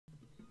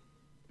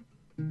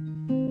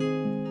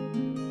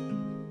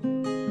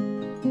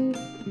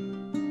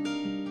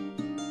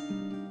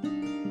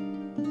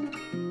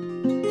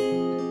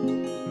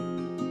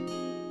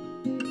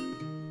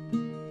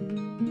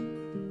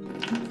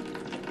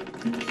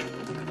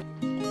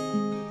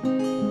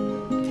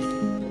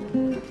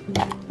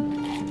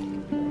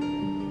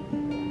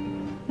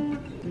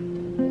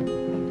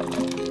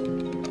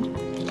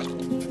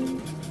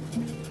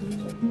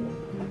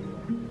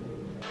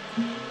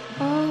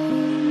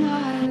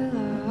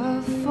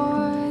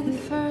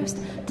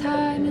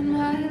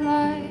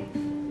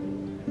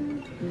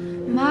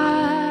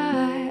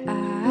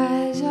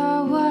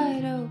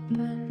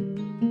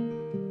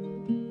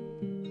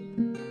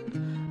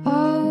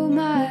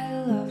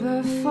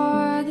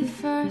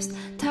first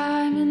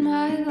time in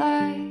my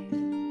life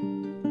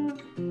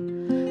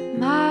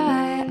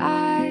my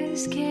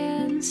eyes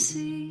can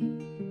see.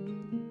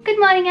 Good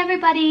morning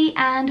everybody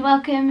and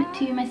welcome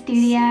to my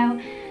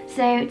studio.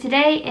 So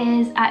today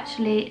is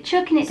actually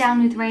chucking it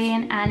down with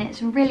rain and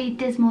it's a really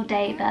dismal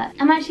day, but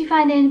I'm actually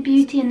finding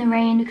beauty in the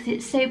rain because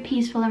it's so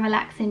peaceful and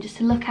relaxing just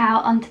to look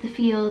out onto the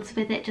fields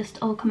with it just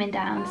all coming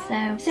down.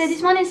 So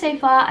this morning so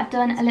far I've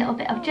done a little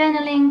bit of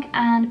journaling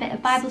and a bit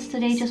of Bible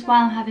study just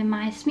while I'm having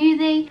my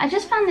smoothie. I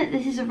just found that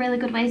this is a really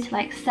good way to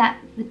like set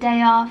the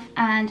day off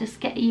and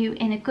just get you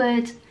in a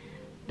good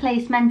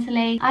place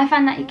mentally. I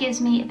find that it gives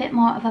me a bit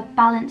more of a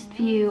balanced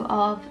view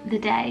of the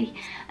day.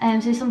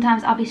 So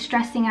sometimes I'll be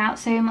stressing out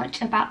so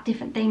much about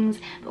different things,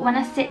 but when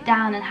I sit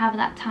down and have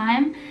that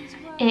time,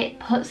 it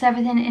puts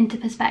everything into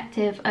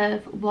perspective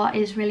of what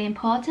is really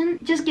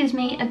important. It just gives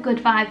me a good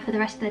vibe for the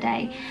rest of the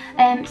day.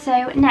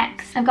 So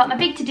next, I've got my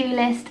big to-do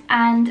list,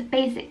 and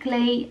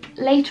basically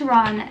later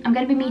on I'm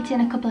going to be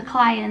meeting a couple of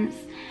clients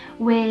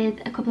with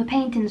a couple of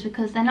paintings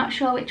because they're not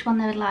sure which one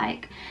they would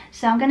like.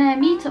 So I'm going to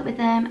meet up with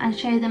them and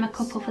show them a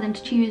couple for them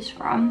to choose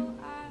from.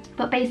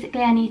 But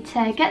basically I need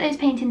to get those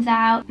paintings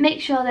out,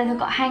 make sure that they've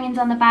got hangings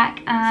on the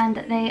back and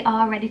that they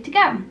are ready to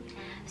go.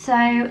 So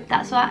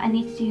that's what I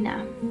need to do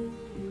now.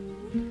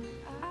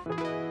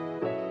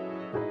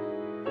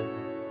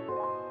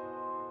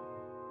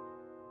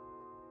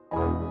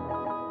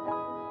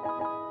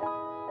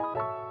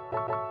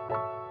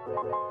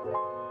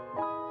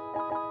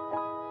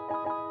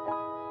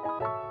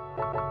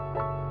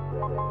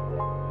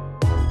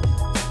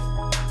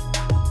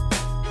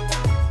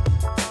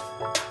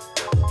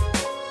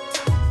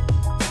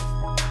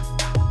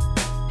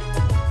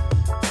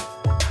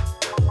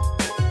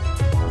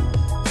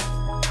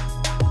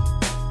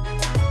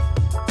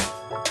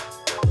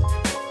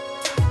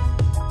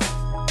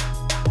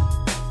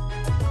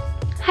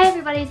 Hi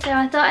everybody, so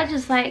I thought I'd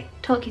just like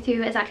talk you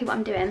through exactly what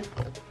I'm doing.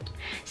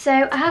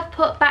 So I have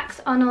put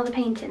backs on all the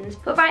paintings,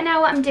 but right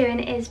now what I'm doing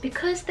is,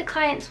 because the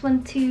clients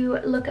want to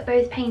look at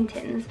both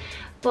paintings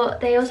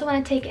but they also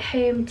want to take it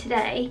home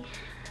today,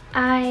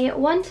 I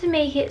want to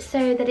make it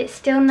so that it's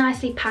still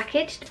nicely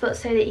packaged but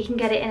so that you can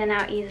get it in and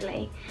out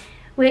easily,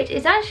 which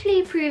is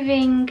actually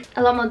proving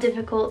a lot more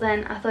difficult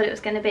than I thought it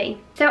was going to be.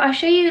 So I'll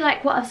show you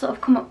like what I've sort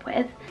of come up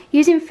with.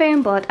 Using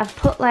foam board, I've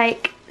put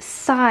like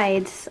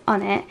sides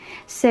on it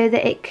so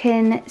that it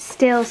can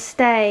still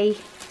stay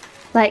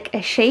like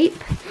a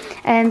shape,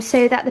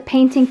 so that the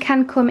painting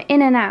can come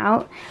in and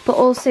out, but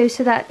also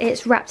so that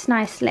it's wrapped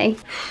nicely.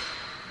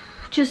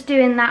 Just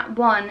doing that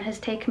one has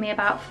taken me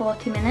about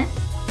 40 minutes.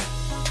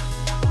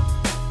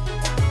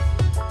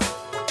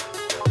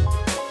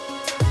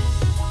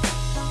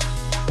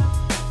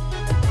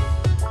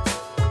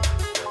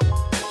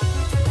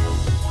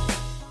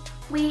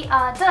 We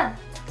are done.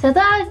 So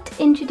that I'd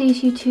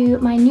introduce you to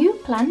my new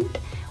plant,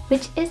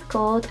 which is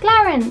called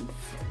Clarence.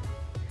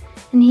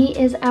 And he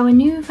is our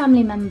new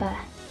family member.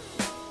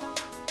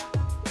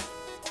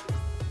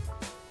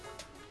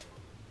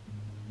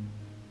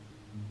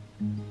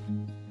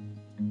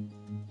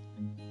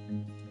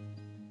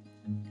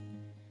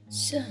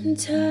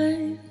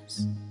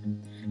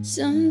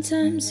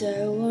 Sometimes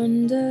I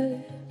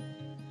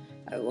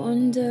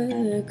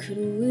wonder, could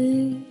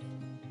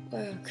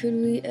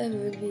we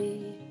ever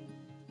be?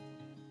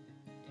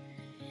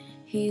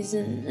 He's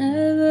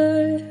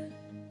never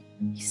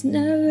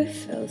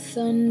felt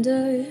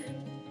thunder,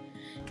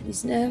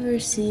 he's never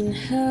seen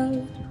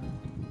hell,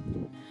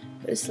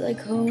 but it's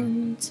like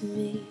home to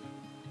me,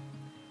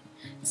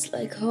 it's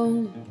like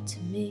home to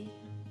me.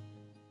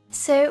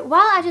 So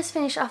while I just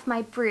finished off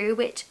my brew,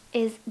 which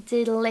is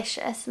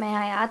delicious, may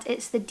I add,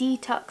 it's the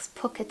Detox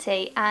Pucker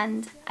Tea,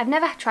 and I've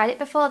never tried it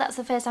before. That's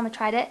the first time I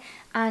tried it,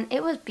 and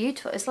it was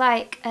beautiful. It's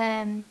like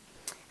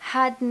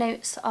had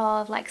notes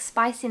of like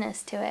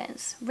spiciness to it.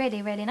 It's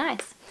really, really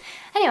nice.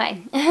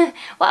 Anyway,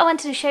 what I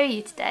wanted to show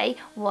you today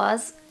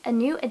was a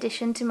new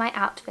addition to my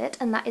outfit,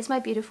 and that is my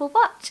beautiful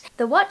watch.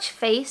 The watch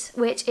face,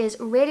 which is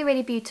really,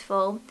 really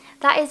beautiful,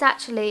 that is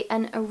actually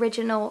an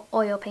original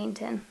oil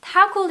painting.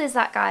 How cool is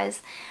that,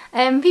 guys?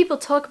 People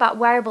talk about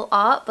wearable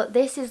art, but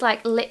this is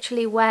like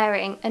literally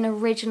wearing an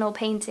original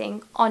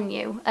painting on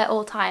you at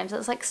all times.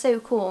 That's like so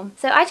cool.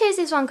 So I chose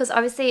this one because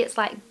obviously it's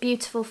like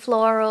beautiful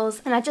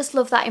florals, and I just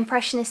love that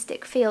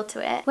impressionistic feel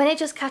to it. When it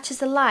just catches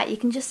the light, you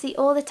can just see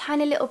all the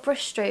tiny little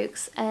brush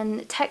strokes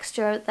and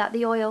texture that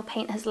the oil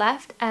paint has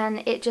left,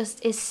 and it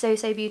just is so,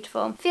 so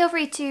beautiful. Feel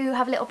free to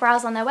have a little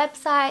browse on their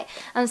website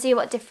and see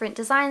what different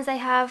designs they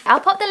have. I'll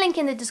pop the link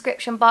in the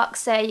description box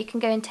so you can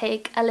go and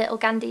take a little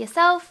gander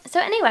yourself. So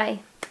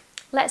anyway,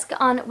 let's get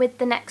on with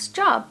the next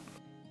job.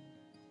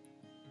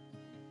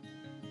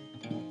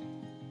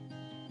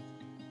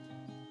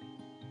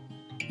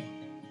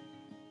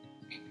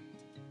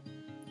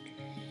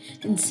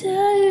 And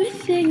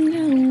everything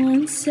I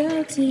once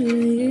held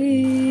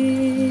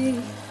dearly,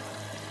 I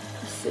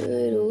threw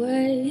it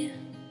away.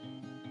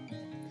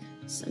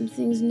 Some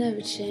things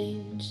never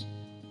change.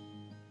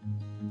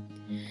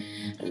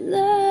 A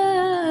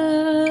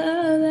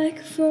love like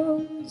a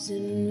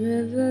frozen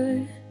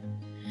river,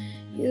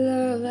 you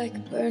love are like a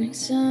burning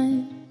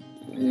sun.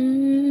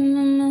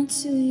 I'm not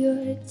to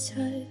your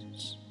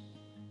touch.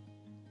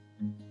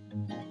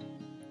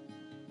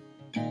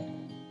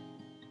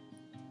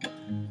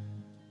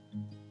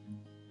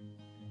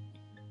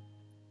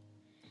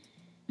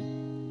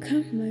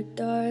 Come, my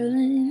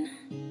darling,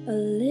 a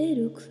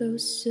little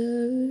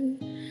closer.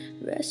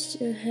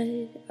 Rest your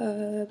head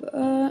up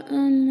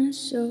on my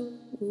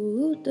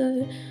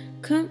shoulder.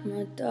 Come,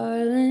 my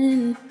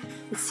darling,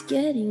 it's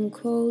getting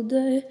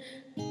colder.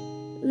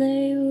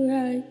 Lay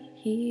right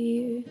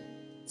here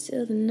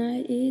till the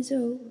night is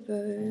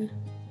over.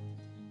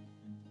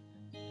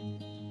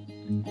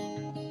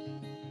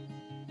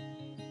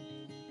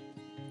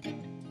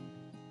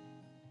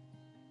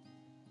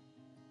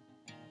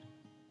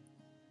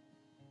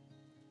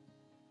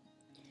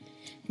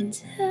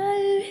 And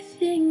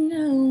everything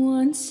I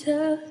once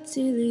held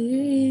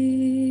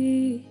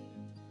dearly,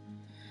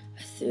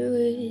 I threw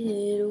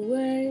it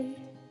away.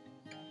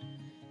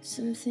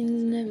 Some things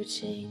never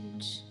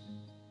change.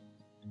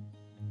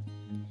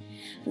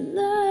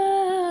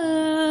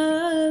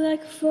 Love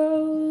like a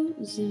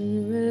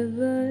frozen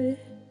river,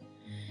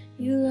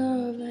 you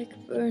love like a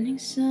burning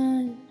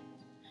sun.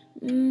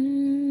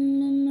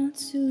 I'm not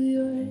to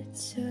your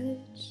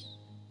touch,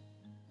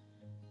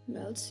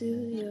 melt to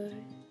your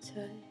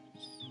touch,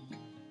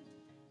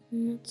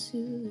 not to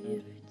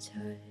your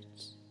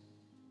touch.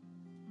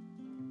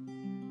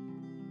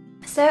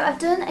 So I've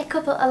done a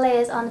couple of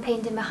layers on the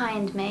painting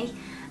behind me.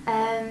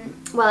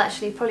 Well,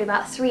 actually probably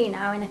about 3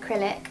 now in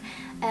acrylic.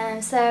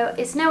 So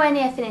it's nowhere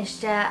near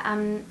finished yet.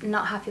 I'm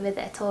not happy with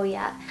it at all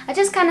yet. I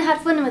just kind of had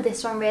fun with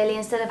this one really,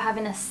 instead of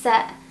having a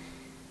set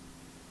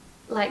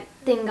like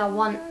thing I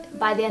want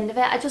by the end of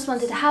it. I just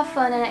wanted to have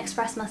fun and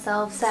express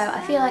myself, so I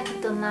feel like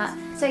I've done that.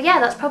 So yeah,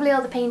 that's probably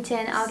all the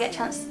painting I'll get a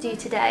chance to do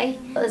today.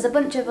 But there's a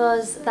bunch of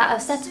us that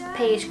have set up a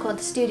page called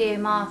the Studio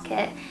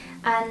Market,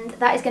 and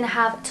that is going to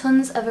have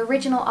tons of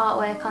original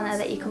artwork on there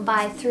that you can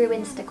buy through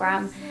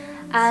Instagram.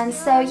 And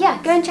so yeah,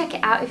 go and check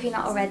it out if you're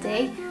not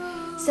already.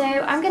 So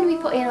I'm going to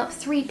be putting up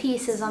 3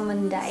 pieces on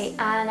Monday,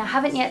 and I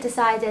haven't yet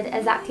decided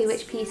exactly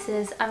which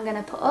pieces I'm going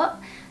to put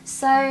up.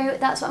 So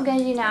that's what I'm going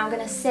to do now. I'm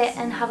going to sit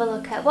and have a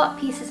look at what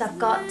pieces I've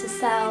got to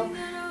sell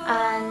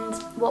and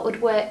what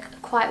would work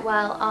quite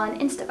well on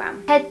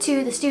Instagram. Head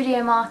to the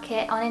Studio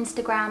Market on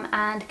Instagram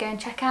and go and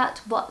check out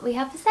what we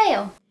have for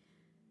sale.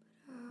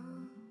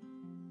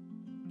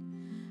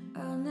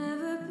 I'll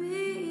never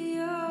be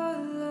your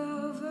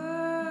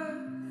lover.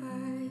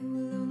 I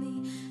will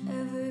only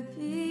ever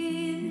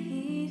be the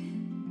heat.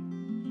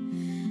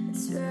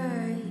 It's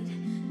right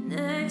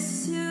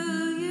next to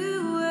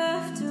you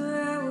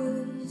after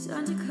hours,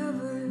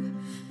 undercover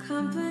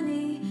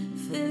company,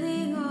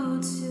 filling all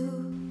too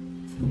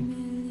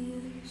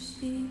familiar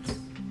sheets.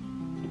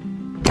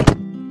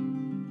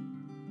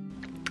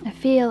 I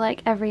feel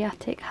like every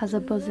attic has a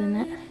buzz in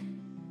it.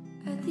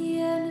 At the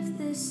end of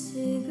this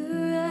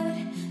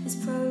cigarette, it's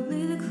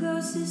probably the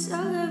closest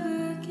I'll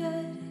ever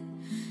get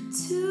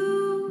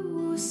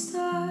to a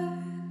star.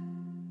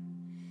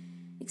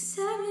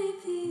 Except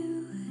maybe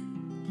you,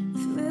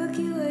 with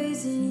Milky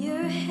Ways in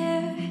your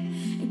hair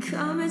and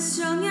comets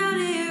strung out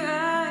in your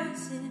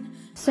eyes.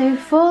 So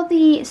for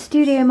the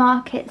Studio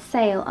Market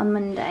sale on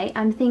Monday,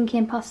 I'm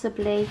thinking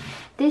possibly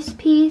this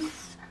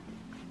piece,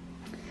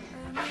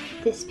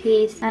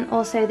 and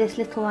also this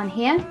little one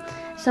here.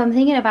 So I'm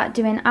thinking about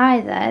doing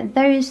either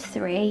those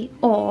 3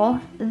 or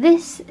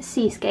this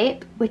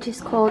seascape, which is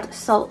called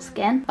Salt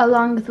Skin,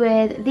 along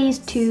with these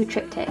 2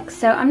 triptychs.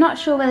 So I'm not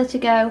sure whether to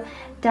go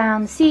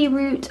down the sea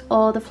route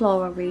or the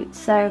floral route.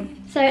 So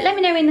let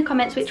me know in the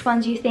comments which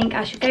ones you think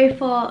I should go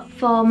for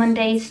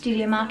Monday's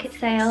Studio Market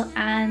sale,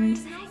 and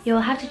you'll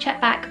have to check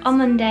back on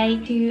Monday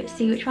to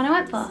see which one I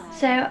went for.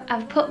 So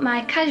I've put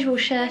my casual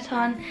shirt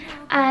on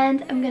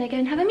and I'm gonna go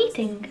and have a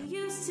meeting.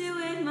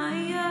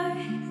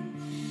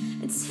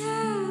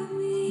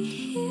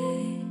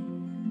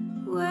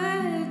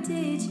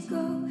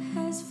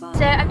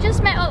 So I've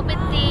just met up with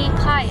the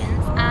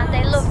clients and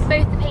they loved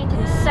both the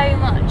paintings so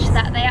much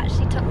that they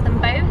actually took them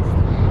both,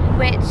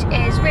 which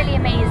is really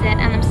amazing,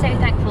 and I'm so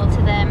thankful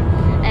to them.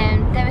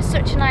 They were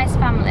such a nice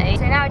family.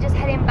 So now we're just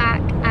heading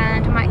back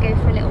and we might go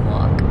for a little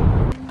walk.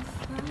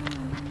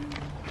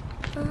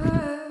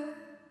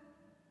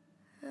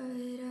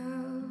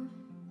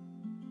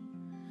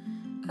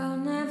 I'll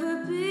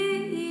never be